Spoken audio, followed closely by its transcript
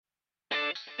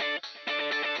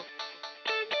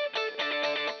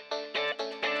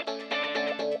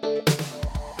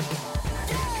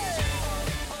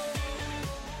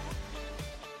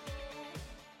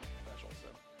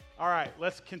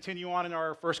let's continue on in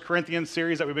our First Corinthians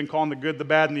series that we've been calling The Good, the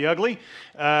Bad, and the Ugly.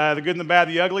 The Good and the Bad,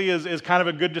 the Ugly is kind of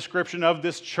a good description of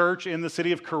this church in the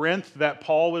city of Corinth that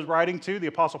Paul was writing to, the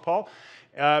Apostle Paul,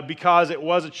 because it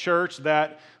was a church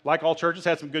that, like all churches,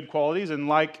 had some good qualities, and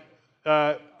like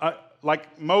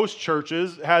most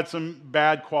churches, had some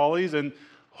bad qualities, and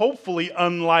hopefully,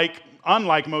 unlike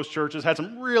most churches, had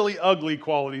some really ugly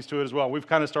qualities to it as well. We've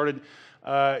kind of started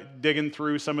digging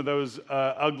through some of those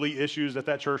ugly issues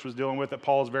that church was dealing with that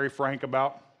Paul is very frank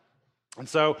about. And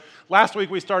so last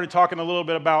week we started talking a little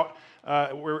bit about,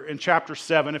 we're in chapter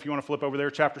 7, if you want to flip over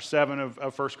there, chapter 7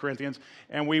 of 1 Corinthians.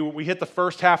 And we hit the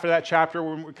first half of that chapter.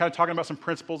 We're kind of talking about some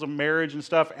principles of marriage and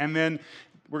stuff. And then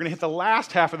we're going to hit the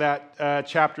last half of that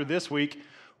chapter this week,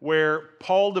 where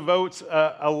Paul devotes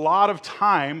a lot of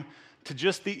time to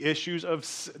just the issue of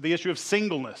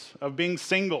singleness, of being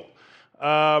single.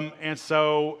 And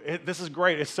so this is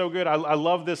great. It's so good. I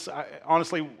love this.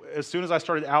 Honestly, as soon as I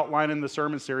started outlining the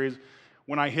sermon series,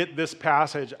 when I hit this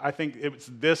passage, I think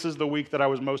this is the week that I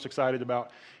was most excited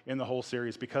about in the whole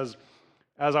series, because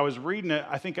as I was reading it,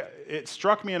 I think it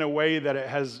struck me in a way that it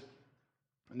has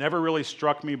never really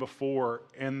struck me before,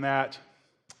 in that,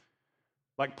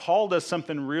 like, Paul does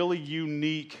something really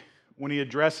unique when he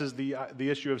addresses the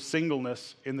issue of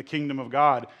singleness in the kingdom of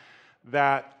God,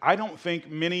 that I don't think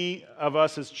many of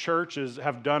us as churches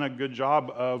have done a good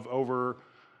job of over,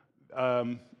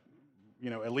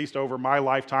 at least over my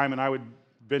lifetime, and I would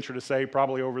venture to say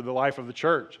probably over the life of the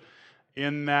church,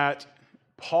 in that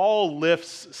Paul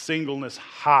lifts singleness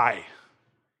high.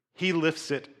 He lifts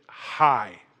it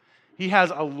high. He has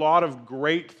a lot of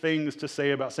great things to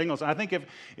say about singleness. And I think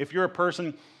if you're a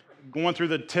person going through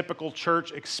the typical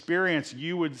church experience,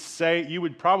 you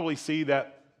would probably see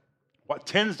that what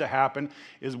tends to happen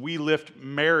is we lift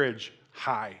marriage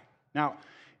high. Now,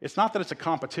 it's not that it's a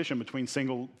competition between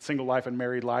single life and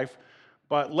married life,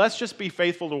 but let's just be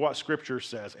faithful to what Scripture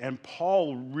says. And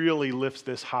Paul really lifts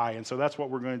this high, and so that's what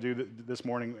we're going to do this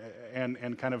morning,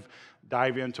 and kind of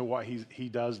dive into what he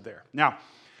does there. Now,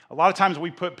 a lot of times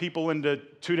we put people into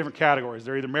two different categories.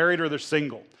 They're either married or they're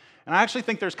single. And I actually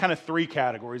think there's kind of three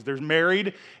categories. There's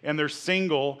married and there's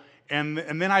single. And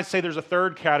then I'd say there's a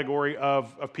third category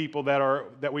of people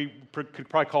that we could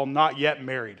probably call not yet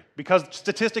married. Because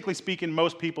statistically speaking,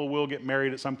 most people will get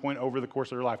married at some point over the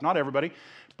course of their life. Not everybody,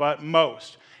 but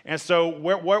most. And so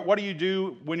what do you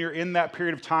do when you're in that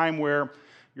period of time where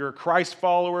you're a Christ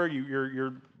follower,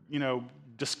 you're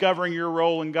discovering your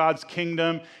role in God's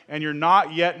kingdom, and you're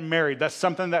not yet married? That's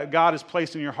something that God has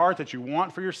placed in your heart that you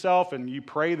want for yourself, and you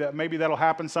pray that maybe that'll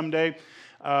happen someday.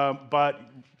 But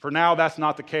for now, that's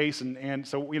not the case, and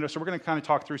so we're going to kind of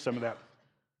talk through some of that.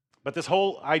 But this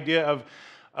whole idea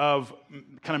of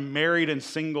kind of married and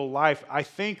single life, I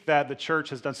think that the church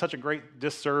has done such a great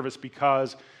disservice,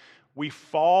 because we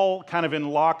fall kind of in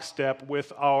lockstep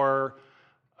with our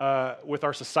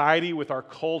society, with our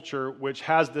culture, which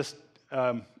has this.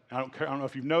 I don't know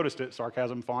if you've noticed it,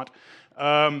 sarcasm font,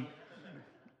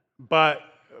 but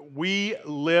we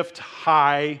lift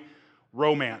high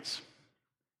romance.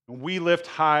 We lift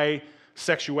high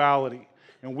sexuality,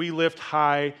 and we lift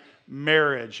high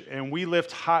marriage, and we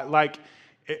lift high, like,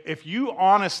 if you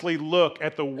honestly look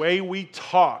at the way we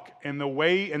talk, and the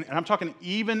way, and I'm talking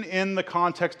even in the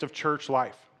context of church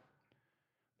life,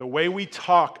 the way we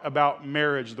talk about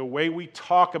marriage, the way we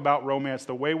talk about romance,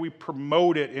 the way we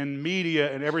promote it in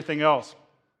media and everything else,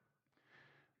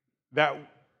 that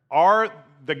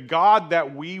the God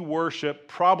that we worship,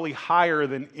 probably higher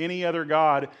than any other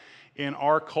God in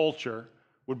our culture,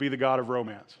 would be the God of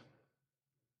romance.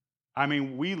 I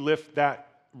mean, we lift that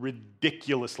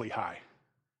ridiculously high.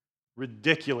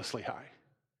 Ridiculously high.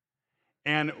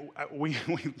 And we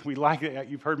like it.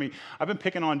 You've heard me. I've been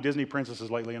picking on Disney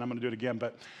princesses lately, and I'm going to do it again.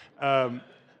 But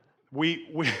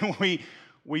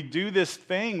we do this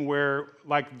thing where,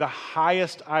 like, the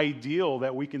highest ideal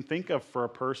that we can think of for a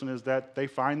person is that they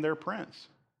find their prince,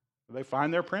 they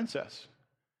find their princess,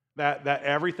 that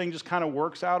everything just kind of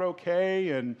works out okay.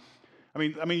 And I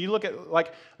mean, you look at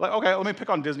like okay, let me pick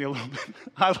on Disney a little bit.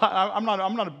 I'm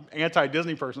not an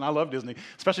anti-Disney person. I love Disney,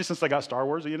 especially since they got Star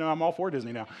Wars. I'm all for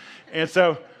Disney now. And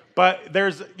so, but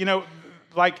there's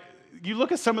like, you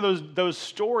look at some of those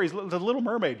stories. The Little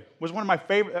Mermaid was one of my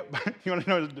favorite. You want to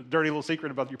know a dirty little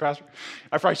secret about your pastor?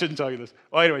 I probably shouldn't tell you this.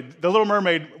 Well, anyway, The Little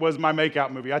Mermaid was my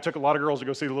makeout movie. I took a lot of girls to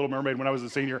go see The Little Mermaid when I was a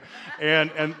senior,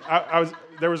 and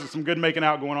there was some good making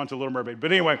out going on to The Little Mermaid.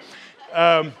 But anyway.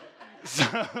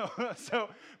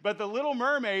 But The Little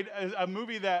Mermaid is a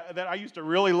movie that I used to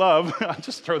really love. I'll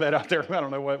just throw that out there. I don't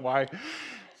know why.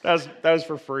 That was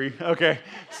for free. Okay,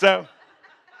 so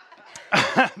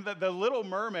The Little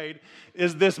Mermaid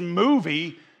is this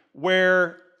movie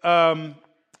where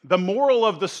the moral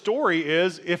of the story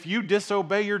is if you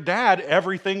disobey your dad,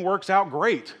 everything works out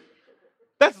great.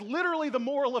 That's literally the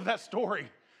moral of that story.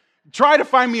 Try to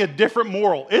find me a different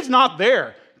moral. It's not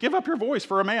there. Give up your voice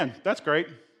for a man. That's great.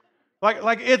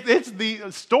 It's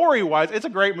the story-wise, it's a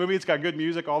great movie. It's got good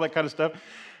music, all that kind of stuff.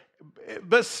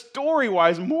 But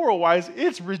story-wise, moral-wise,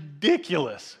 it's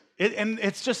ridiculous. And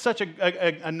it's just such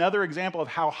another example of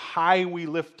how high we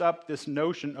lift up this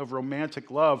notion of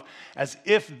romantic love, as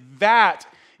if that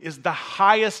is the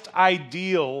highest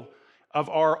ideal of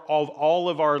all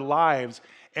of our lives.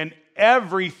 And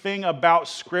everything about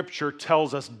Scripture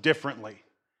tells us differently.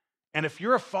 And if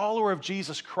you're a follower of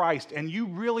Jesus Christ and you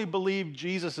really believe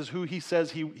Jesus is who he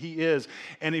says he is,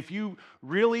 and if you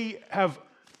really have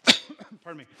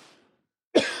pardon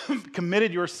me,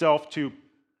 committed yourself to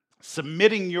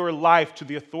submitting your life to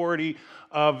the authority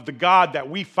of the God that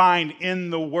we find in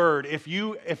the Word, if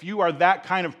you are that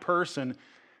kind of person,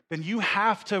 then you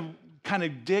have to kind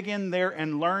of dig in there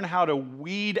and learn how to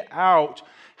weed out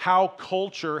how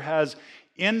culture has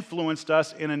influenced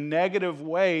us in a negative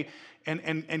way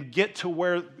and get to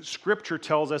where Scripture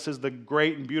tells us is the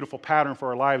great and beautiful pattern for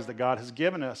our lives that God has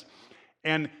given us.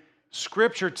 And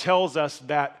Scripture tells us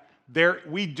that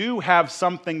we do have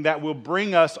something that will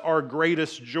bring us our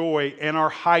greatest joy and our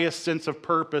highest sense of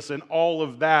purpose and all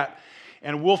of that.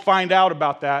 And we'll find out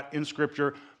about that in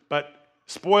Scripture. But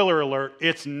spoiler alert,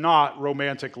 it's not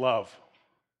romantic love.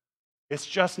 It's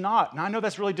just not. And I know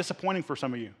that's really disappointing for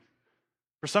some of you.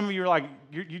 For some of you, you're like,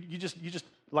 you just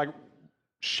like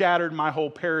shattered my whole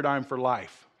paradigm for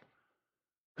life.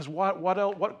 Because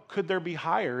what could there be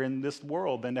higher in this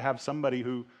world than to have somebody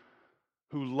who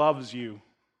loves you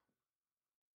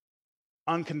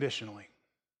unconditionally?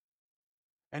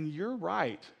 And you're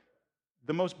right.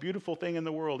 The most beautiful thing in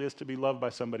the world is to be loved by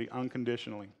somebody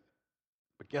unconditionally.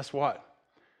 But guess what?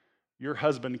 Your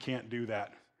husband can't do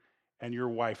that, and your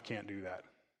wife can't do that.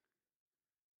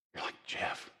 You're like,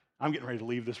 Jeff, I'm getting ready to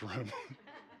leave this room.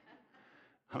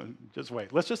 Just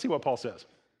wait. Let's just see what Paul says.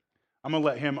 I'm going to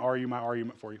let him argue my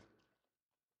argument for you.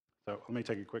 So let me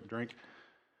take a quick drink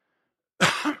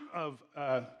of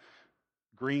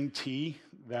green tea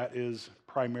that is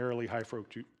primarily high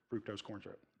fructose corn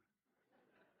syrup.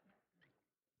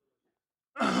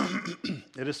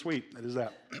 It is sweet. It is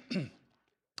that.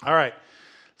 All right.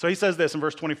 So he says this in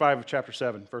verse 25 of chapter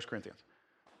 7, 1 Corinthians.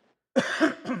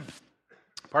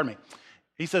 Pardon me.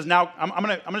 He says, now,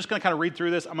 I'm just going to kind of read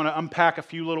through this. I'm going to unpack a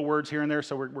few little words here and there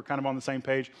so we're kind of on the same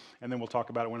page, and then we'll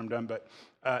talk about it when I'm done. But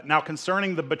now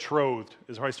concerning the betrothed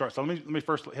is where I start. So let me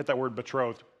first hit that word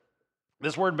betrothed.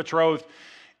 This word betrothed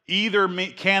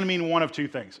can mean one of two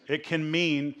things. It can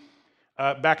mean,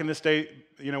 back in this day,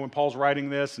 when Paul's writing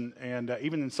this, and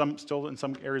even still in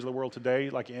some areas of the world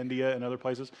today, like India and other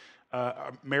places,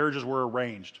 marriages were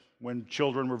arranged when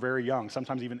children were very young,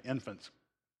 sometimes even infants.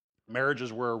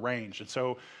 Marriages were arranged. And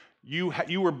so you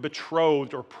were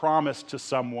betrothed or promised to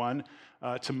someone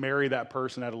to marry that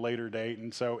person at a later date.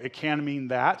 And so it can mean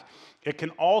that. It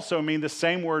can also mean the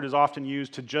same word is often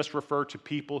used to just refer to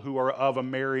people who are of a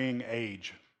marrying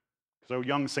age. So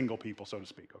young single people, so to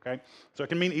speak, okay? So it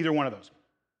can mean either one of those.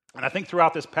 And I think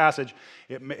throughout this passage,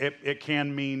 it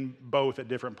can mean both at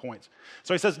different points.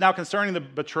 So he says, now concerning the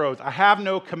betrothed, I have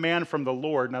no command from the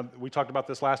Lord. Now, we talked about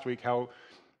this last week, how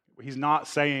he's not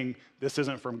saying this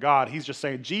isn't from God. He's just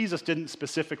saying Jesus didn't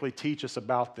specifically teach us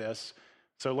about this.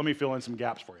 So let me fill in some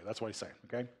gaps for you. That's what he's saying,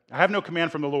 okay? I have no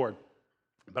command from the Lord,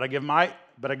 but I give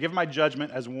my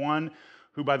judgment as one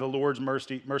who by the Lord's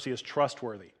mercy is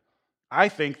trustworthy. I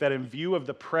think that in view of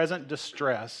the present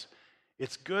distress,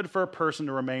 it's good for a person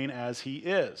to remain as he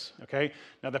is, okay?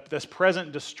 Now, this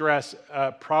present distress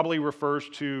probably refers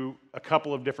to a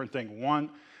couple of different things. One,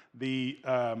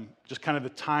 just kind of the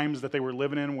times that they were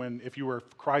living in when, if you were a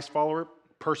Christ follower,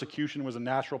 persecution was a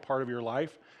natural part of your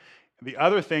life. The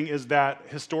other thing is that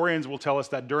historians will tell us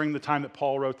that during the time that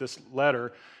Paul wrote this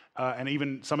letter, and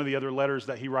even some of the other letters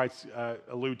that he writes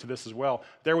allude to this as well,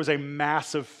 there was a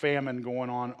massive famine going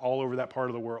on all over that part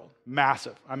of the world.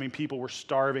 Massive. I mean, people were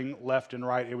starving left and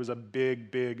right. It was a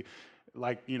big,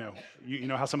 like, you know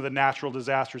how some of the natural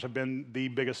disasters have been the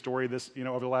biggest story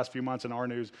over the last few months in our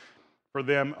news. For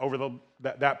them, over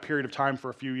that period of time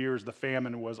for a few years, the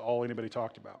famine was all anybody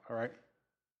talked about, all right?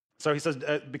 So he says,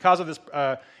 because of this,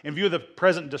 in view of the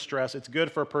present distress, it's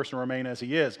good for a person to remain as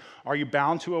he is. Are you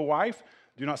bound to a wife?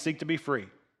 Do not seek to be free.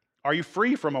 Are you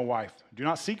free from a wife? Do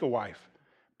not seek a wife.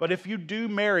 But if you do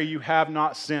marry, you have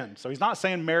not sinned. So he's not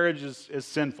saying marriage is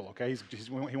sinful, okay?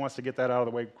 He wants to get that out of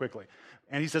the way quickly.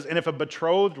 And he says, and if a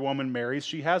betrothed woman marries,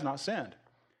 she has not sinned.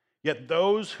 Yet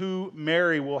those who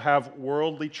marry will have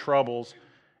worldly troubles,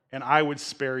 and I would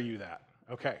spare you that.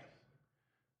 Okay.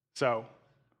 So,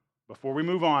 before we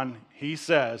move on, he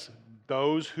says,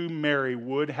 those who marry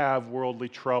would have worldly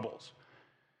troubles.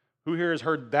 Who here has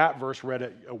heard that verse read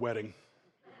at a wedding?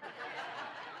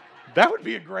 That would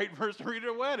be a great verse to read at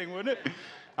a wedding, wouldn't it?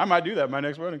 I might do that at my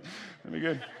next wedding. That'd be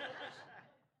good.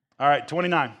 All right,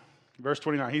 29. Verse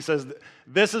 29. He says,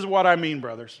 this is what I mean,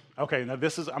 brothers. Okay, now I'm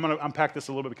going to unpack this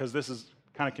a little bit because this is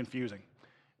kind of confusing.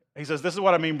 He says, this is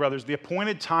what I mean, brothers. The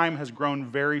appointed time has grown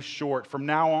very short. From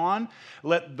now on,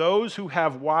 let those who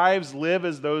have wives live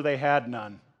as though they had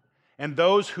none, and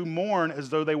those who mourn as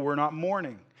though they were not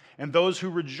mourning, and those who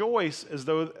rejoice as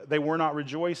though they were not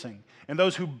rejoicing, and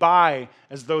those who buy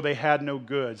as though they had no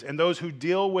goods, and those who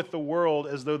deal with the world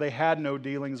as though they had no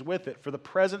dealings with it. For the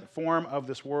present form of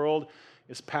this world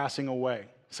is passing away.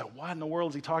 So what in the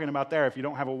world is he talking about there? If you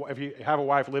have a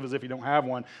wife, live as if you don't have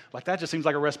one. Like that just seems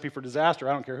like a recipe for disaster.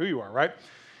 I don't care who you are, right?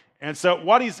 And so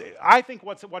what he's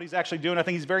actually doing, I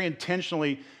think he's very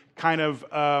intentionally kind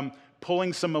of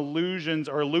pulling some allusions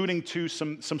or alluding to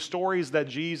some stories that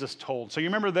Jesus told. So you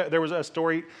remember that there was a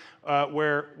story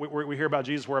where we hear about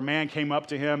Jesus where a man came up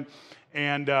to him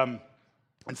and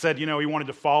said, he wanted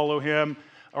to follow him,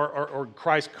 or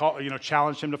Christ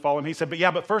challenged him to follow him. He said,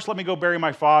 but first let me go bury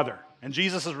my father. And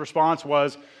Jesus' response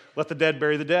was, let the dead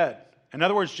bury the dead. In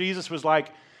other words, Jesus was like,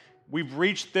 we've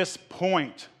reached this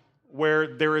point where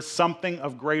there is something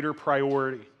of greater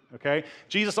priority, okay?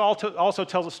 Jesus also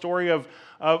tells a story of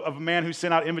a man who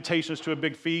sent out invitations to a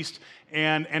big feast,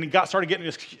 and he started getting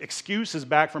excuses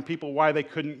back from people why they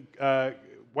couldn't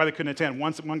attend.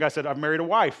 One guy said, I've married a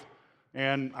wife,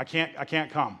 and I can't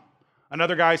come.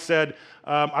 Another guy said,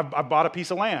 I bought a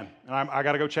piece of land, and I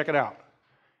got to go check it out.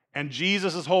 And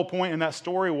Jesus' whole point in that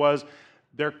story was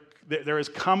there has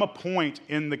come a point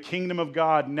in the kingdom of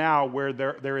God now where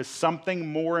there is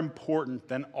something more important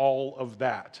than all of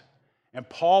that. And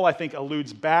Paul, I think,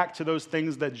 alludes back to those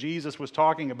things that Jesus was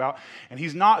talking about. And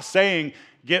he's not saying,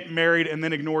 get married and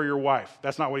then ignore your wife.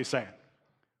 That's not what he's saying.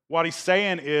 What he's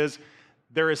saying is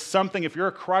there is something, if you're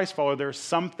a Christ follower, there's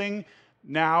something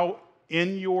now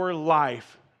in your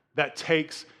life that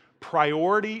takes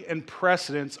priority and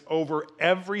precedence over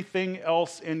everything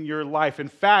else in your life. In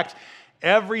fact,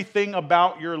 everything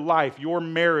about your life, your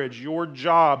marriage, your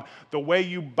job, the way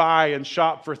you buy and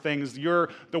shop for things,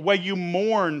 the way you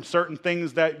mourn certain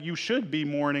things that you should be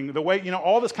mourning, the way,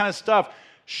 all this kind of stuff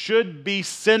should be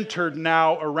centered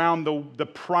now around the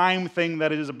prime thing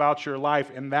that it is about your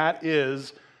life, and that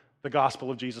is the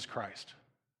gospel of Jesus Christ.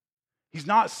 He's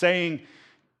not saying,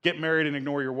 get married and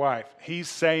ignore your wife. He's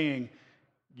saying,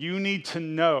 you need to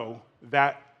know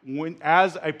that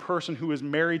as a person who is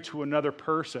married to another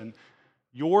person,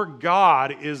 your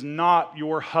God is not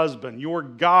your husband. Your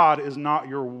God is not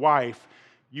your wife.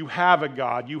 You have a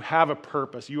God. You have a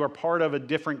purpose. You are part of a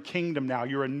different kingdom now.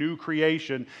 You're a new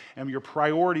creation, and your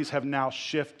priorities have now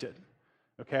shifted.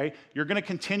 Okay? You're going to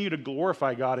continue to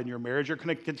glorify God in your marriage. You're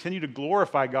going to continue to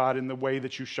glorify God in the way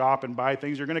that you shop and buy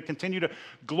things. You're going to continue to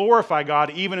glorify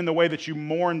God even in the way that you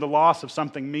mourn the loss of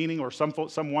something meaning or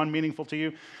someone meaningful to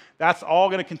you. That's all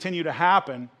going to continue to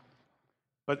happen,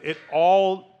 but it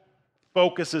all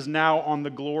focuses now on the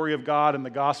glory of God and the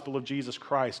gospel of Jesus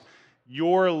Christ.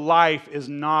 Your life is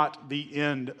not the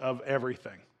end of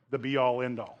everything, the be-all,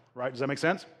 end-all, right? Does that make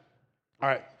sense? All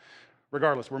right.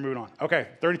 Regardless, we're moving on. Okay,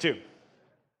 32,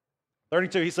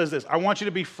 he says this, I want you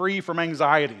to be free from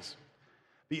anxieties.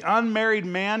 The unmarried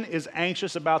man is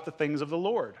anxious about the things of the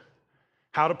Lord,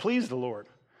 how to please the Lord.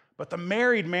 But the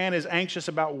married man is anxious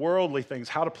about worldly things,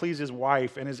 how to please his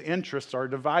wife, and his interests are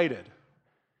divided.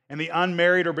 And the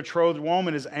unmarried or betrothed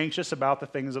woman is anxious about the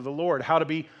things of the Lord, how to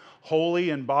be holy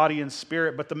in body and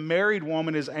spirit. But the married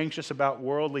woman is anxious about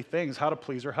worldly things, how to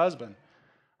please her husband.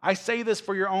 I say this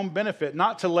for your own benefit,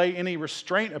 not to lay any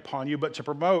restraint upon you, but to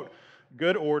promote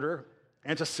good order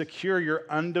and to secure your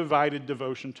undivided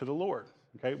devotion to the Lord.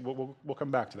 Okay, we'll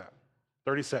come back to that.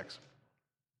 36.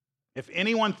 If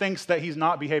anyone thinks that he's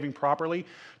not behaving properly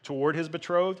toward his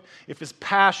betrothed, if his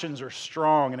passions are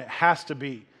strong, and it has to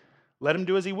be, let him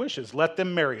do as he wishes. Let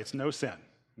them marry. It's no sin.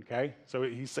 Okay? So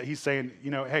he's saying,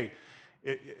 hey,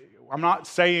 I'm not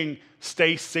saying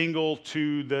stay single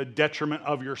to the detriment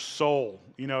of your soul.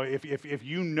 If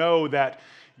you know that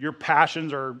your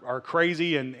passions are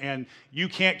crazy and you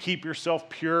can't keep yourself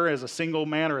pure as a single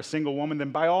man or a single woman,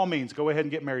 then by all means, go ahead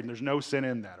and get married, and there's no sin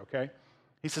in that, okay?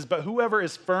 He says, but whoever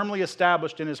is firmly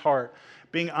established in his heart,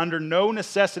 being under no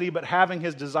necessity but having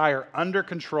his desire under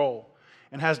control,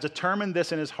 and has determined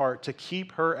this in his heart to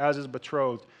keep her as his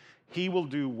betrothed, he will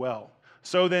do well.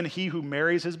 So then he who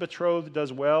marries his betrothed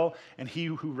does well, and he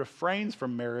who refrains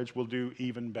from marriage will do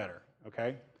even better.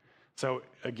 Okay? So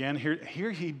again,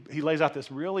 here he lays out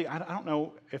this really, I don't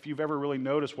know if you've ever really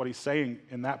noticed what he's saying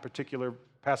in that particular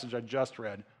passage I just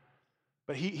read,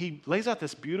 but he lays out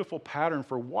this beautiful pattern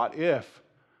for what if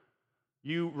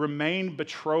you remain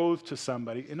betrothed to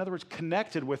somebody, in other words,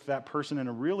 connected with that person in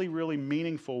a really, really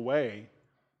meaningful way,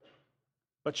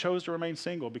 but chose to remain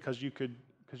single because you could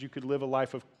live a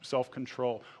life of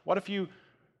self-control.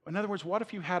 In other words, what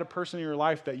if you had a person in your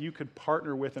life that you could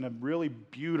partner with in a really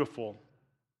beautiful,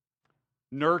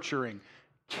 nurturing,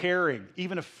 caring,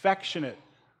 even affectionate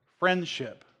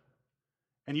friendship,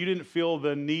 and you didn't feel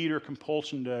the need or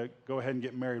compulsion to go ahead and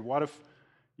get married? What if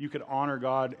you could honor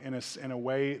God in a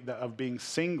way of being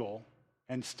single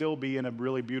and still be in a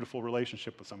really beautiful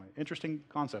relationship with somebody? Interesting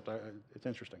concept. It's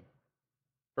interesting.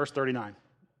 Verse 39.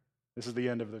 This is the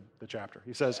end of the chapter.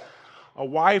 He says, a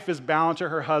wife is bound to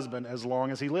her husband as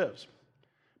long as he lives.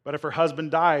 But if her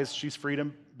husband dies, she's free to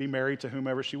be married to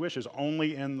whomever she wishes,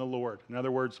 only in the Lord. In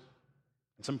other words,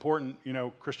 it's important,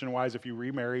 Christian-wise, if you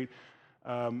remarry,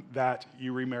 that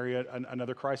you remarry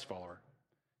another Christ follower.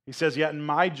 He says, yet in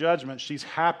my judgment, she's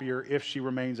happier if she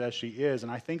remains as she is,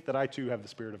 and I think that I too have the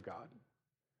Spirit of God.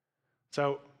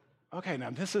 So, okay, now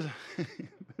this is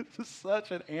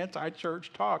such an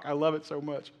anti-church talk. I love it so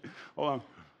much. Hold on.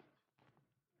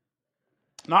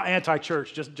 Not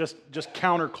anti-church, just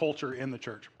counterculture in the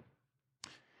church.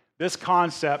 This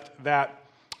concept that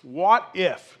what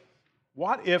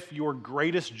if your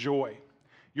greatest joy,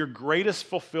 your greatest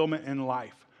fulfillment in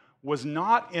life was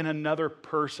not in another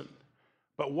person,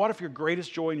 but what if your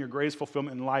greatest joy and your greatest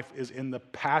fulfillment in life is in the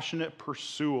passionate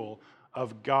pursuit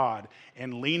of God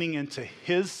and leaning into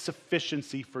His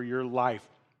sufficiency for your life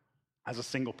as a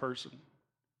single person?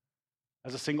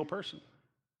 As a single person.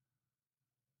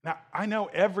 Now, I know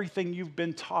everything you've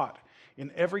been taught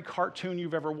in every cartoon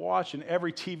you've ever watched, in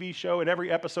every TV show, in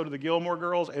every episode of the Gilmore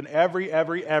Girls, and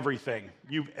everything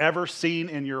you've ever seen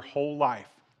in your whole life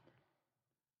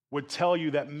would tell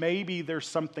you that maybe there's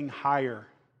something higher.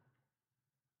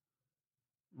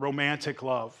 Romantic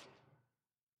love.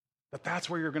 That's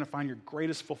where you're going to find your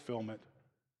greatest fulfillment.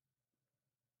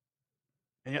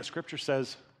 And yet Scripture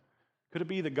says, could it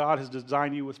be that God has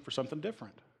designed you for something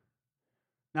different?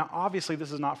 Now, obviously,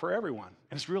 this is not for everyone.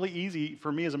 And it's really easy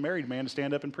for me as a married man to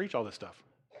stand up and preach all this stuff.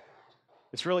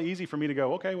 It's really easy for me to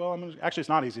go, okay, well, actually, it's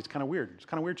not easy. It's kind of weird. It's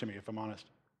kind of weird to me, if I'm honest.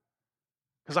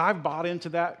 Because I've bought into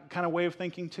that kind of way of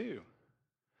thinking, too.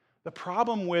 The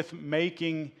problem with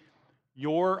making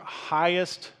your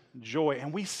highest joy,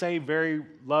 and we say very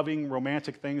loving,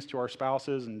 romantic things to our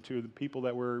spouses and to the people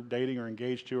that we're dating or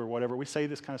engaged to or whatever. We say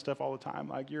this kind of stuff all the time,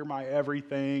 like, you're my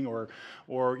everything, or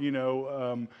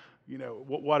whatever.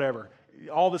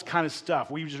 All this kind of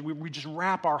stuff. We just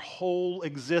wrap our whole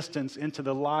existence into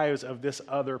the lives of this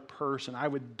other person. I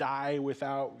would die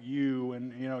without you,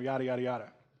 and yada yada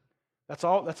yada. That's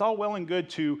all well and good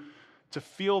to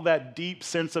feel that deep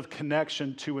sense of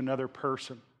connection to another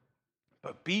person.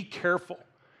 But be careful,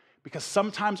 because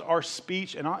sometimes our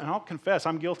speech, and I'll confess,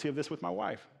 I'm guilty of this with my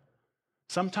wife.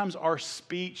 Sometimes our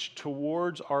speech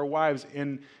towards our wives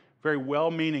in very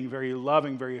well-meaning, very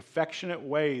loving, very affectionate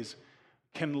ways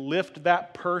can lift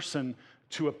that person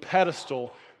to a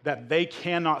pedestal that they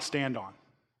cannot stand on.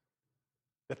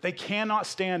 That they cannot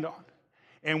stand on.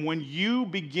 And when you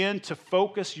begin to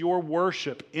focus your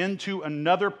worship into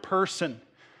another person,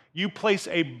 you place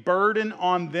a burden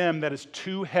on them that is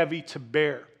too heavy to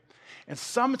bear. And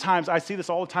sometimes, I see this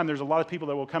all the time, there's a lot of people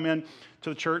that will come in to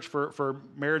the church for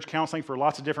marriage counseling for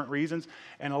lots of different reasons.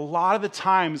 And a lot of the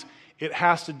times, it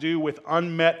has to do with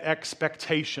unmet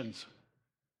expectations.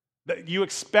 That you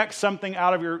expect something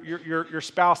out of your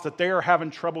spouse that they are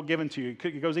having trouble giving to you.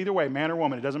 It goes either way, man or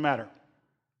woman, it doesn't matter.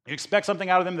 You expect something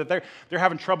out of them that they're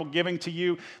having trouble giving to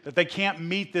you, that they can't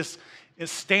meet this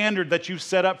standard that you've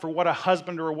set up for what a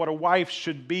husband or what a wife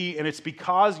should be, and it's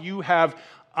because you have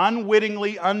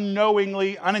unwittingly,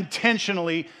 unknowingly,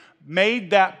 unintentionally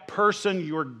made that person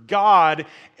your God,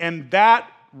 and that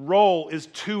role is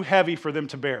too heavy for them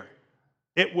to bear.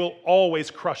 It will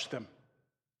always crush them.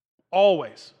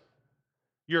 Always.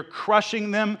 You're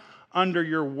crushing them under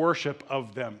your worship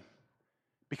of them,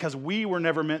 because we were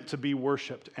never meant to be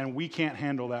worshiped, and we can't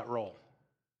handle that role.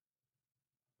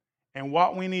 And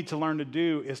what we need to learn to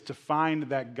do is to find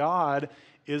that God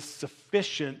is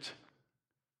sufficient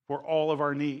for all of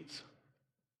our needs.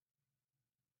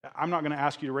 I'm not going to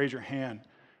ask you to raise your hand,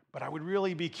 but I would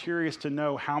really be curious to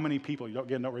know how many people,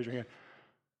 don't raise your hand,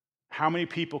 how many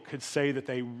people could say that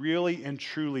they really and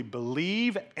truly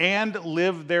believe and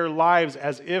live their lives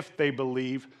as if they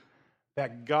believe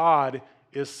that God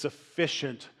is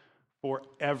sufficient for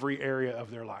every area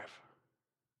of their life.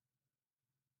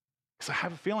 Because I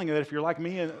have a feeling that if you're like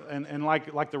me and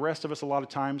like the rest of us a lot of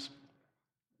times,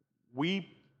 we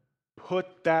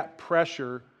put that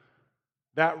pressure,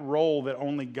 that role that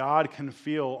only God can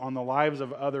feel on the lives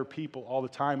of other people all the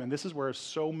time. And this is where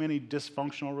so many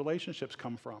dysfunctional relationships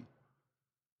come from.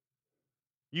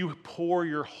 You pour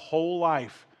your whole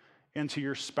life into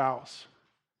your spouse.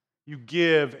 You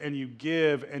give and you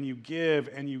give and you give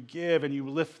and you give and you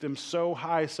lift them so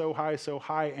high, so high, so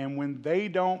high. And when they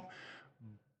don't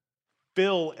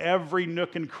fill every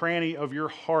nook and cranny of your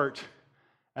heart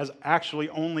as actually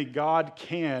only God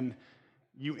can,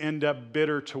 you end up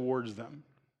bitter towards them.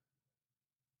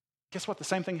 Guess what? The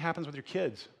same thing happens with your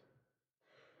kids.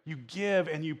 You give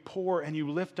and you pour and you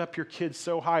lift up your kids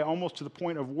so high, almost to the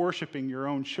point of worshiping your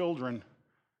own children.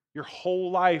 Your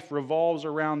whole life revolves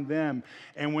around them.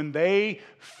 And when they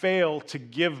fail to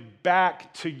give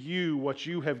back to you what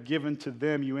you have given to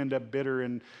them, you end up bitter,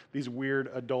 and these weird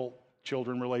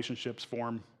adult-children relationships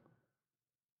form.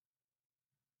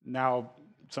 Now,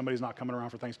 somebody's not coming around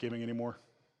for Thanksgiving anymore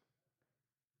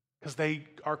because they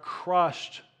are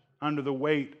crushed under the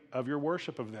weight of your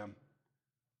worship of them.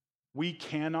 We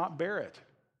cannot bear it.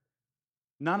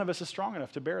 None of us is strong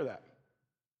enough to bear that.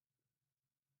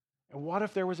 And what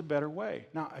if there was a better way?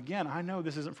 Now, again, I know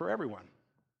this isn't for everyone.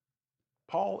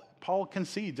 Paul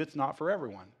concedes it's not for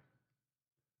everyone.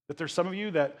 That there's some of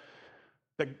you that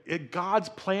God's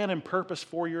plan and purpose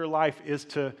for your life is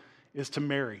to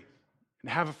marry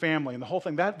and have a family and the whole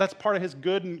thing. That's part of his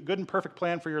good and perfect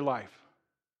plan for your life.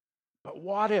 But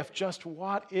what if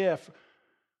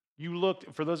you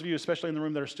looked, for those of you especially in the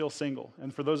room that are still single,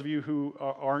 and for those of you who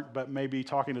aren't but may be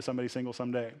talking to somebody single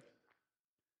someday,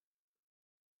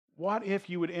 what if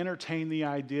you would entertain the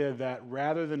idea that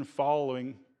rather than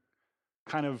following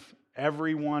kind of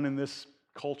everyone in this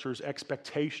culture's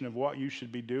expectation of what you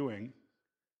should be doing,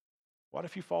 what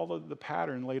if you followed the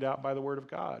pattern laid out by the Word of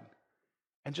God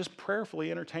and just prayerfully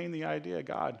entertain the idea,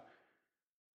 God,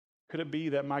 could it be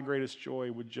that my greatest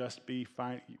joy would just be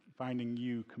finding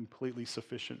you completely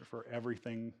sufficient for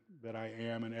everything that I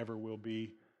am and ever will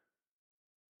be,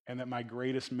 and that my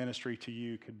greatest ministry to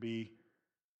you could be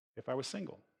if I was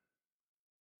single?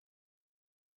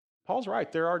 Paul's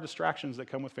right. There are distractions that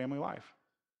come with family life.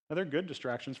 Now, they're good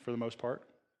distractions for the most part.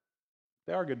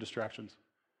 They are good distractions.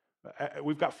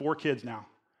 We've got 4 kids now.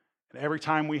 And every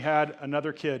time we had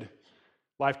another kid,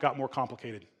 life got more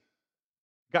complicated.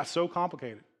 It got so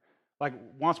complicated. Like,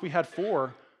 once we had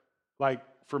 4, like,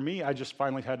 for me, I just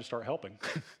finally had to start helping.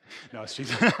 No, it's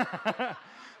Jesus.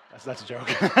 That's a joke.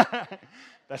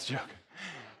 That's a joke.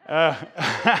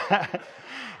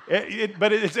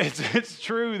 But it's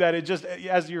true that it just,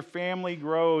 as your family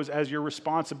grows, as your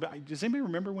responsibility. Does anybody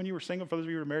remember when you were single? For those of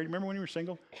you who were married, remember when you were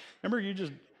single? Remember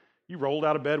you rolled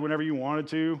out of bed whenever you wanted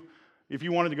to. If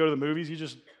you wanted to go to the movies, you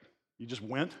just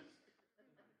went.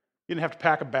 You didn't have to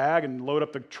pack a bag and load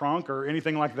up the trunk or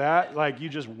anything like that. Like, you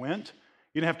just went.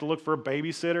 You didn't have to look for a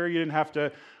babysitter. You didn't have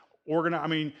to organize. I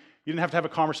mean, you didn't have to have a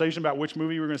conversation about which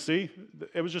movie you were going to see.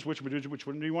 It was just which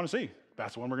one do you want to see?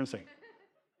 That's the one we're going to see.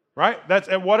 Right? That's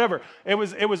whatever. It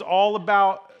was all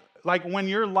about, like, when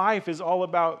your life is all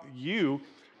about you,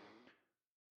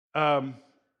 or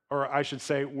I should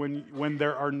say, when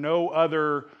there are no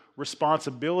other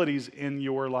responsibilities in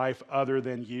your life other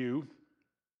than you,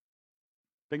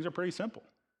 things are pretty simple.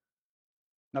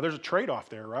 Now, there's a trade-off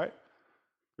there, right?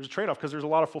 There's a trade-off because there's a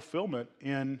lot of fulfillment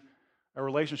in a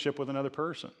relationship with another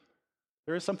person.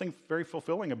 There is something very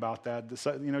fulfilling about that.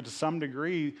 To some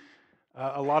degree,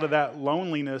 a lot of that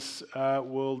loneliness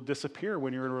will disappear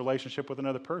when you're in a relationship with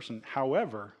another person.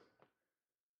 However,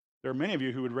 there are many of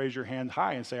you who would raise your hand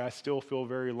high and say, I still feel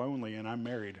very lonely and I'm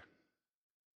married.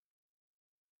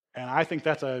 And I think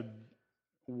that's a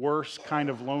worse kind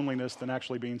of loneliness than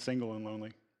actually being single and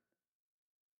lonely.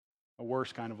 A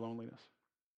worse kind of loneliness.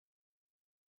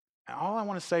 And all I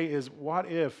want to say is, what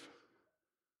if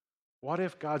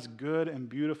God's good and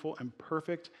beautiful and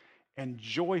perfect and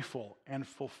joyful and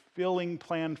fulfilling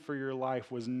plan for your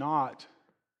life was not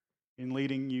in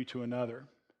leading you to another,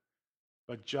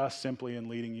 but just simply in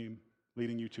leading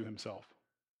you to himself?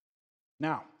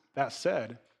 Now, that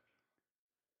said,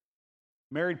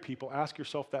 married people, ask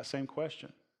yourself that same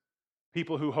question.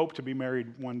 People who hope to be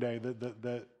married one day,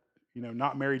 the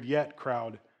not married yet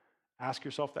crowd, ask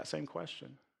yourself that same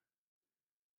question.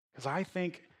 Because I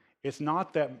think it's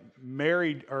not that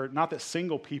married or not that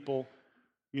single people,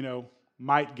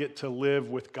 might get to live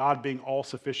with God being all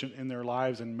sufficient in their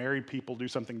lives and married people do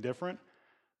something different.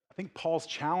 I think Paul's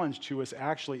challenge to us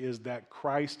actually is that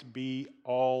Christ be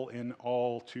all in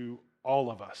all to all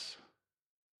of us.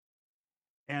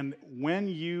 And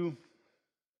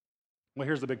well,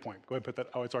 here's the big point. Go ahead and put that.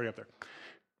 Oh, it's already up there.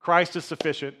 Christ is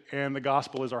sufficient, and the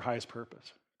gospel is our highest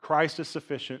purpose. Christ is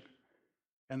sufficient,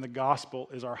 and the gospel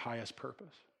is our highest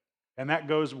purpose. And that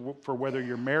goes for whether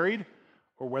you're married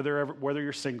or whether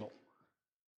you're single.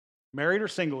 Married or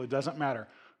single, it doesn't matter.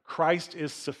 Christ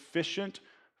is sufficient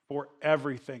for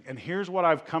everything. And here's what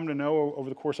I've come to know over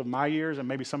the course of my years, and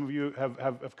maybe some of you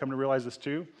have come to realize this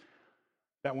too,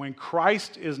 that when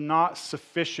Christ is not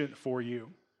sufficient for you,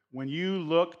 when you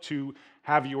look to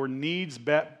have your needs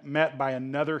met by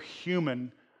another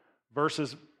human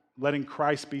versus letting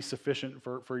Christ be sufficient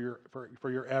for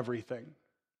your everything,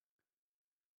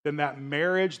 then that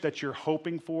marriage that you're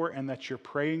hoping for and that you're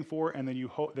praying for and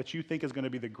that you think is going to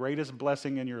be the greatest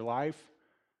blessing in your life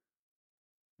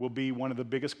will be one of the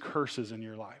biggest curses in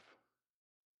your life,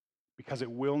 because it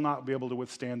will not be able to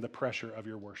withstand the pressure of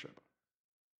your worship.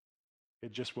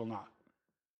 It just will not.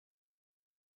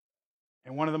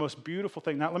 And one of the most beautiful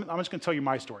things, now I'm just going to tell you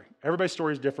my story. Everybody's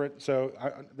story is different, so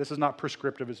this is not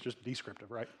prescriptive, it's just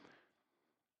descriptive, right?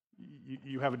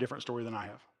 You have a different story than I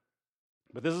have.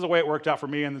 But this is the way it worked out for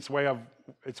me, and it's the way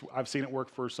I've seen it work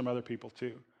for some other people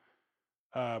too.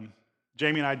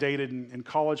 Jamie and I dated in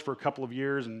college for a couple of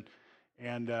years, and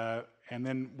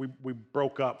then we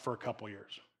broke up for a couple of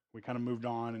years. We kind of moved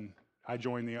on, and I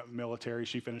joined the military.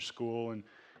 She finished school, and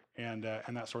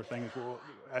that sort of thing.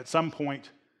 At some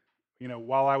point,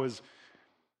 while I was,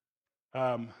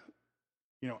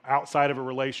 outside of a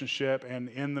relationship and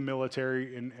in the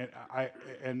military,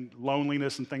 and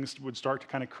loneliness and things would start to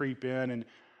kind of creep in, and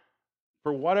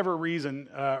for whatever reason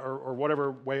or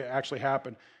whatever way it actually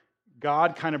happened,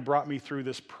 God kind of brought me through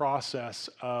this process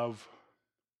of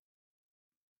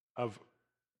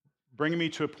bringing me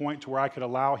to a point to where I could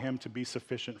allow Him to be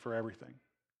sufficient for everything.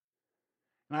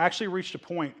 And I actually reached a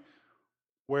point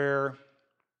where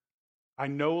I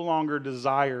no longer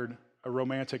desired a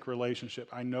romantic relationship.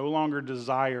 I no longer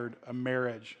desired a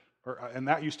marriage, and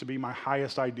that used to be my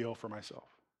highest ideal for myself.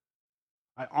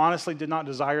 I honestly did not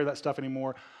desire that stuff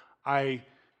anymore. I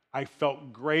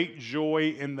felt great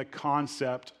joy in the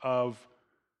concept of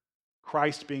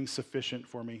Christ being sufficient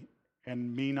for me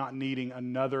and me not needing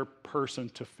another person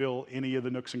to fill any of the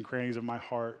nooks and crannies of my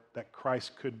heart, that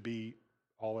Christ could be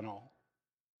all in all.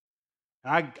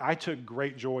 And I took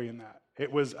great joy in that.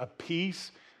 It was a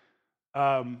peace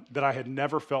that I had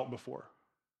never felt before.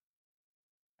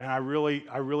 And I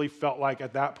really felt like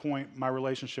at that point my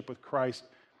relationship with Christ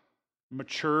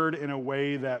matured in a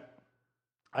way that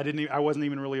I wasn't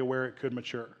even really aware it could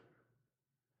mature.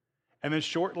 And then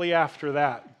shortly after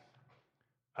that,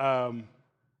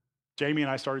 Jamie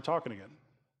and I started talking again.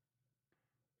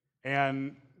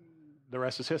 And the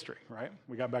rest is history, right?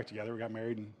 We got back together, we got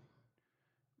married, and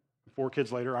 4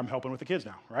 kids later, I'm helping with the kids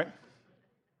now, right?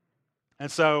 And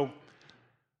so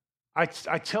I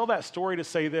tell that story to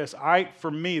say this. For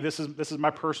me, this is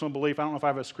my personal belief. I don't know if I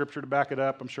have a scripture to back it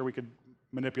up. I'm sure we could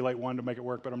manipulate one to make it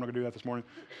work, but I'm not going to do that this morning.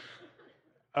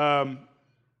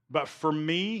 But for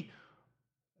me,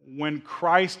 when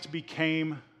Christ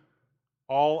became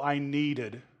all I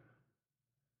needed,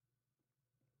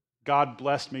 God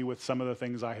blessed me with some of the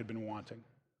things I had been wanting.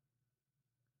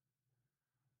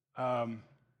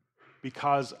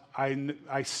 Because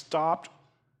I stopped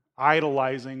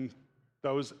idolizing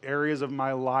those areas of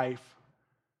my life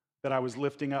that I was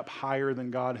lifting up higher than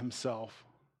God Himself.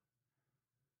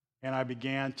 And I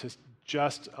began to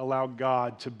just allow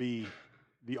God to be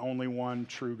the only one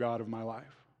true God of my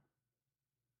life.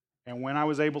 And when I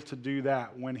was able to do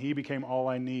that, when He became all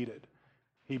I needed,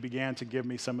 He began to give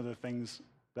me some of the things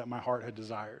that my heart had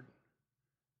desired,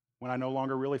 when I no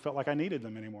longer really felt like I needed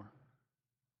them anymore.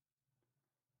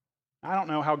 I don't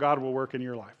know how God will work in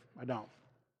your life. I don't.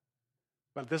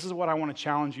 But this is what I want to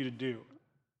challenge you to do,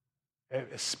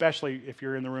 especially if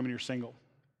you're in the room and you're single.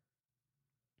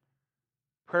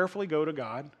 Prayerfully go to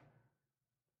God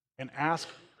and ask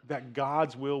that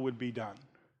God's will would be done.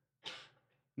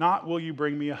 Not, will you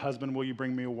bring me a husband? Will you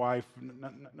bring me a wife?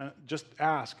 No, just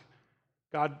ask,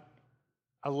 God,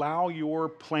 allow your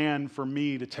plan for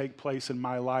me to take place in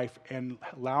my life and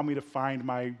allow me to find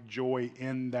my joy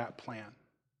in that plan.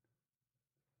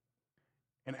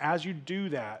 And as you do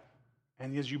that,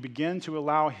 and as you begin to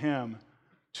allow Him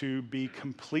to be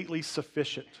completely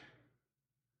sufficient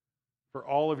for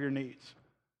all of your needs,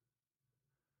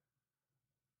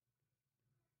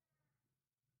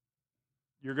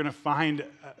 you're going to find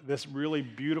this really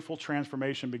beautiful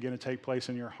transformation begin to take place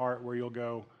in your heart, where you'll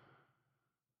go,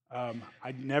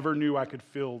 I never knew I could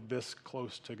feel this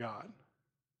close to God.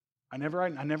 I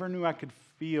never knew I could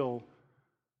feel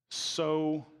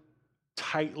so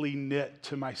tightly knit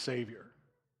to my Savior.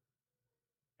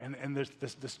 And there's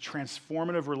this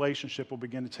transformative relationship will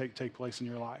begin to take place in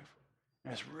your life.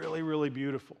 And it's really, really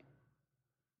beautiful.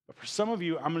 But for some of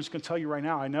you, I'm just going to tell you right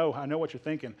now, I know what you're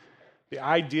thinking. The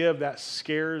idea of that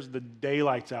scares the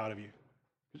daylights out of you.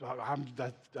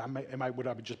 Would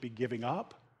I just be giving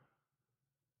up?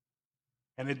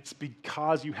 And it's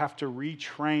because you have to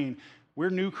retrain. We're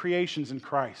new creations in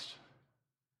Christ.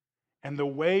 And the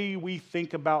way we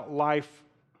think about life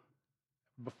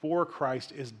before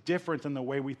Christ is different than the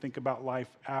way we think about life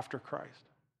after Christ.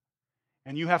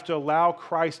 And you have to allow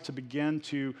Christ to begin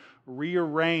to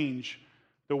rearrange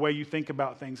the way you think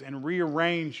about things and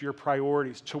rearrange your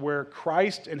priorities to where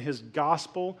Christ and his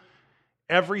gospel,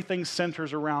 everything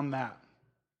centers around that.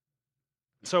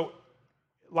 So,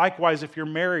 likewise, if you're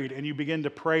married and you begin to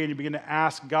pray and you begin to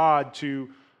ask God to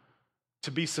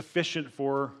be sufficient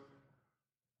for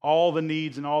all the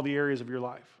needs in all the areas of your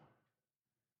life,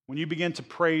 when you begin to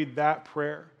pray that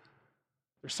prayer,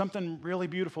 there's something really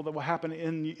beautiful that will happen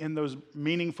in those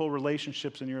meaningful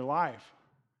relationships in your life.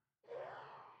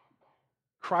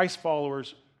 Christ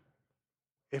followers,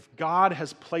 if God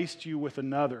has placed you with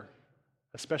another,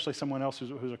 especially someone else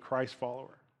who's a Christ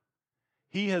follower,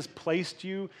 he has placed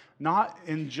you not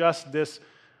in just this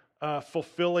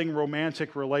fulfilling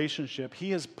romantic relationship.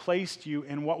 He has placed you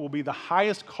in what will be the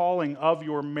highest calling of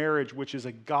your marriage, which is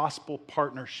a gospel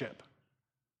partnership.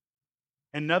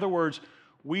 In other words,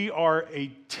 we are a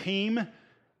team.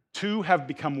 Two have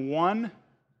become one.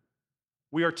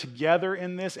 We are together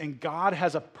in this, and God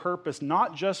has a purpose,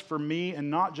 not just for me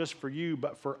and not just for you,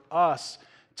 but for us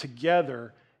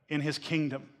together in his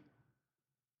kingdom.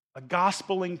 A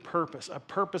gospeling purpose, a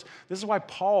purpose. This is why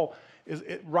Paul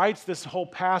writes this whole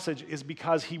passage, is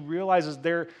because he realizes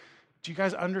do you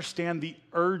guys understand the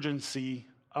urgency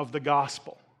of the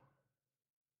gospel?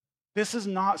 This is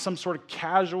not some sort of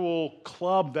casual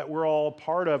club that we're all a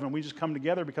part of and we just come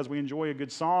together because we enjoy a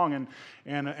good song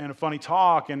and a funny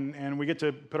talk and we get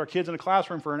to put our kids in a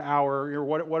classroom for an hour or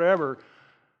whatever.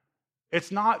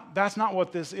 That's not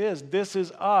what this is. This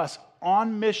is us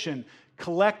on mission,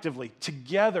 collectively,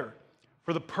 together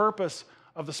for the purpose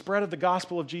of the spread of the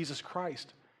gospel of Jesus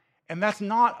Christ. And that's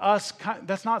not us,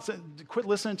 quit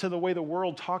listening to the way the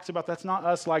world talks about, that's not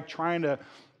us like trying to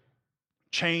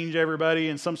change everybody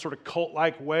in some sort of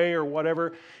cult-like way or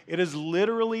whatever. It is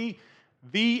literally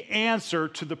the answer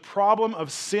to the problem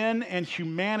of sin and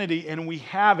humanity, and we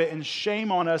have it, and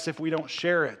shame on us if we don't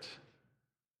share it.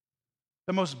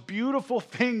 The most beautiful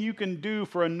thing you can do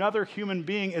for another human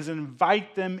being is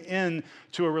invite them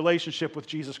into a relationship with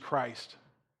Jesus Christ.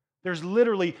 There's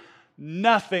literally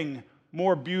nothing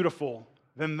more beautiful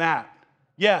than that.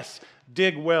 Yes,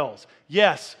 dig wells.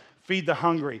 Yes, feed the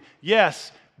hungry.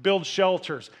 Yes, build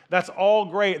shelters. That's all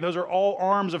great. Those are all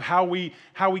arms of how we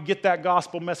get that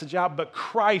gospel message out. But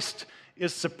Christ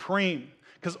is supreme.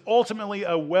 Because ultimately,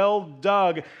 a well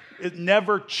dug, it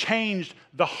never changed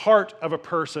the heart of a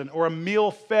person, or a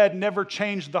meal fed never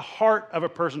changed the heart of a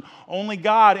person. Only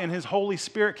God and his Holy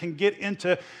Spirit can get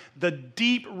into the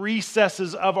deep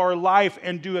recesses of our life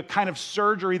and do a kind of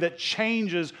surgery that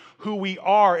changes who we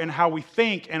are and how we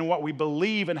think and what we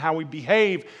believe and how we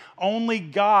behave. Only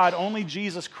God, only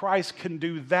Jesus Christ can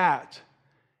do that.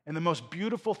 And the most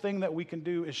beautiful thing that we can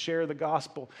do is share the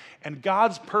gospel. And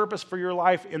God's purpose for your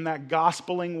life in that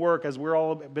gospeling work, as we're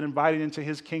all been invited into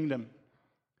his kingdom,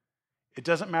 it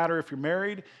doesn't matter if you're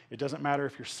married, it doesn't matter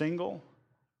if you're single.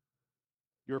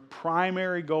 Your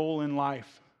primary goal in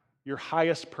life, your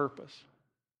highest purpose,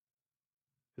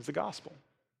 is the gospel.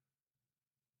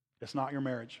 It's not your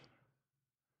marriage.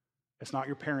 It's not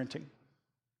your parenting.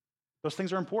 Those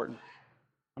things are important.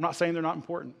 I'm not saying they're not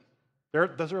important.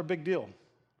 Those are a big deal,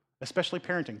 especially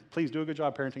parenting. Please do a good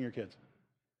job parenting your kids,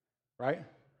 right?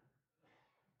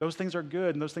 Those things are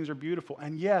good and those things are beautiful.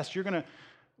 And yes, you're going to,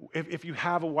 if you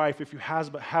have a wife, if you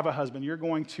have a husband, you're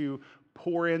going to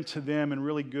pour into them in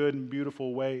really good and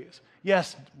beautiful ways.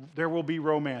 Yes, there will be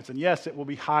romance, and yes, it will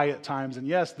be high at times, and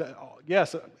yes,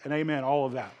 and amen, all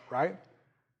of that, right?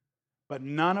 But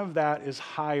none of that is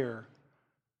higher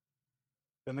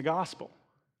than the gospel.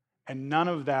 And none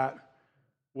of that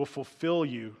will fulfill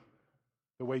you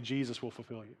the way Jesus will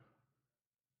fulfill you.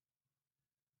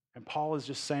 And Paul is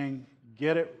just saying,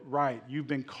 get it right. You've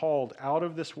been called out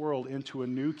of this world into a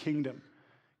new kingdom.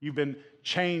 You've been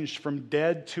changed from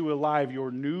dead to alive.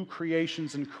 You're new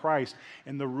creations in Christ.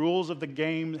 And the rules of the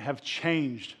game have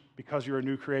changed because you're a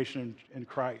new creation in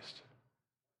Christ.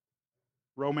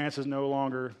 Romance is no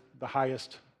longer the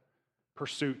highest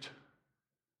pursuit.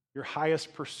 Your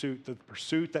highest pursuit, the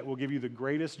pursuit that will give you the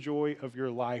greatest joy of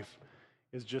your life,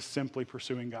 is just simply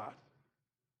pursuing God.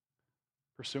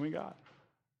 Pursuing God.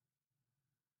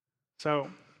 So,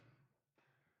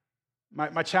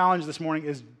 My challenge this morning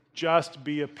is just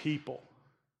be a people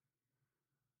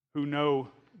who know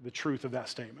the truth of that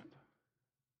statement.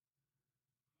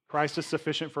 Christ is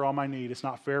sufficient for all my need. It's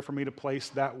not fair for me to place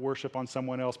that worship on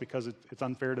someone else because it's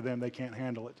unfair to them. They can't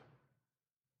handle it.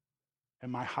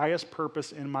 And my highest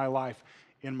purpose in my life,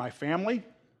 in my family,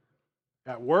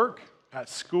 at work, at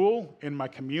school, in my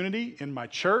community, in my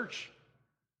church,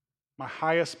 my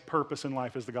highest purpose in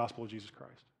life is the gospel of Jesus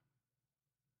Christ.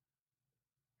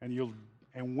 And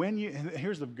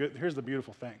here's the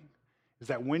beautiful thing, is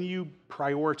that when you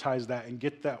prioritize that and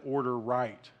get that order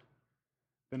right,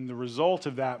 then the result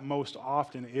of that most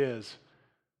often is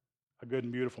a good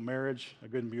and beautiful marriage, a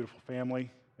good and beautiful family,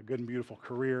 a good and beautiful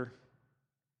career.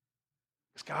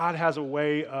 Because God has a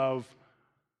way of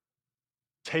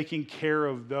taking care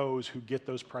of those who get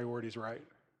those priorities right.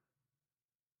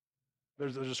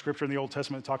 There's a scripture in the Old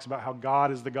Testament that talks about how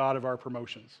God is the God of our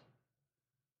promotions.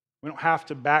 We don't have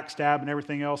to backstab and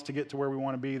everything else to get to where we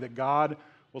want to be, that God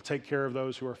will take care of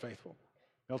those who are faithful.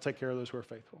 He'll take care of those who are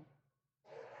faithful.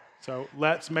 So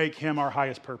let's make him our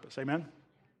highest purpose. Amen?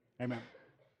 Amen.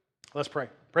 Let's pray.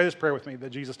 Pray this prayer with me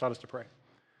that Jesus taught us to pray.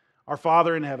 Our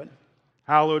Father in heaven,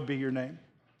 hallowed be your name.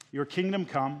 Your kingdom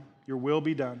come, your will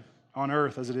be done, on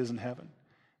earth as it is in heaven.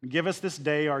 And give us this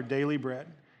day our daily bread,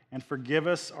 and forgive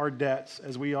us our debts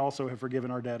as we also have forgiven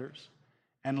our debtors.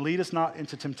 And lead us not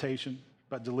into temptation,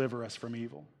 but deliver us from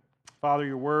evil. Father,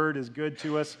 your word is good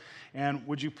to us, and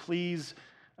would you please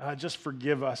just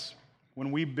forgive us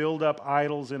when we build up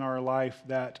idols in our life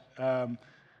that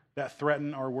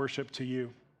threaten our worship to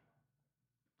you.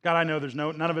 God, I know there's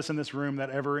none of us in this room that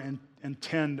ever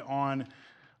intend on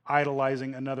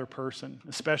idolizing another person,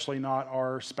 especially not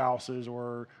our spouses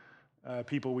or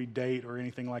people we date or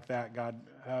anything like that, God.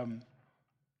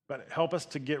 But help us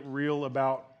to get real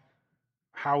about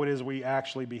how it is we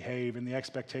actually behave and the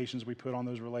expectations we put on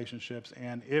those relationships.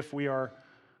 And if we are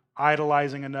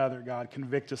idolizing another, God,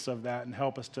 convict us of that and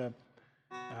help us to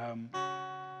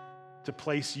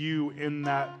place you in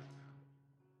that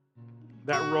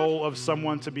role of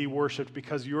someone to be worshiped,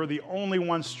 because you're the only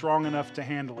one strong enough to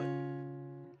handle it.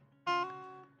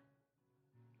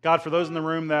 God, for those in the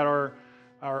room that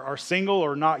are single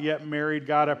or not yet married,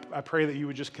 God, I pray that you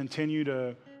would just continue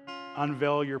to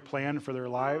unveil your plan for their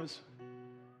lives.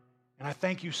 And I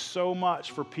thank you so much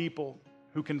for people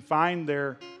who can find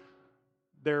their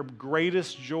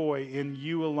greatest joy in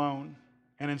you alone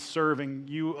and in serving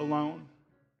you alone,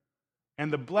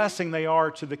 and the blessing they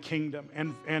are to the kingdom.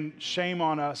 And shame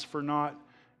on us for not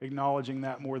acknowledging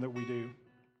that more than we do.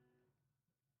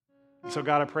 And so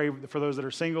God, I pray for those that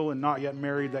are single and not yet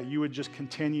married, that you would just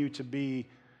continue to be,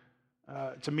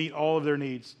 to meet all of their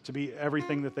needs, to be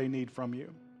everything that they need from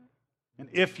you. And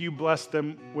if you bless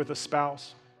them with a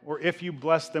spouse, or if you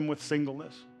bless them with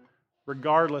singleness,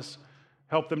 regardless,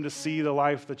 help them to see the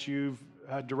life that you've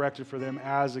directed for them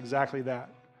as exactly that,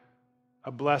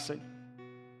 a blessing.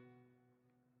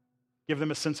 Give them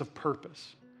a sense of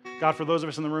purpose. God, for those of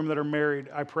us in the room that are married,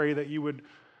 I pray that you would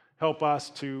help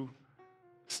us to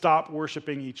stop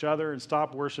worshiping each other and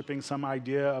stop worshiping some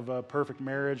idea of a perfect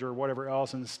marriage or whatever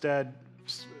else. Instead,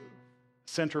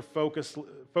 center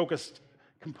focused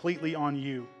completely on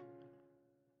you.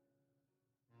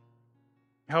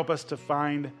 Help us to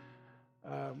find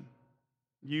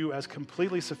you as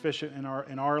completely sufficient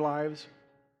in our lives,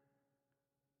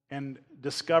 and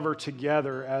discover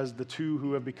together as the two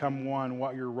who have become one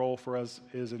what your role for us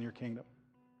is in your kingdom.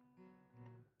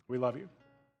 We love you.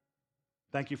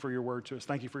 Thank you for your word to us.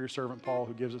 Thank you for your servant Paul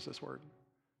who gives us this word.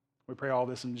 We pray all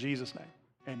this in Jesus' name.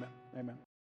 Amen. Amen.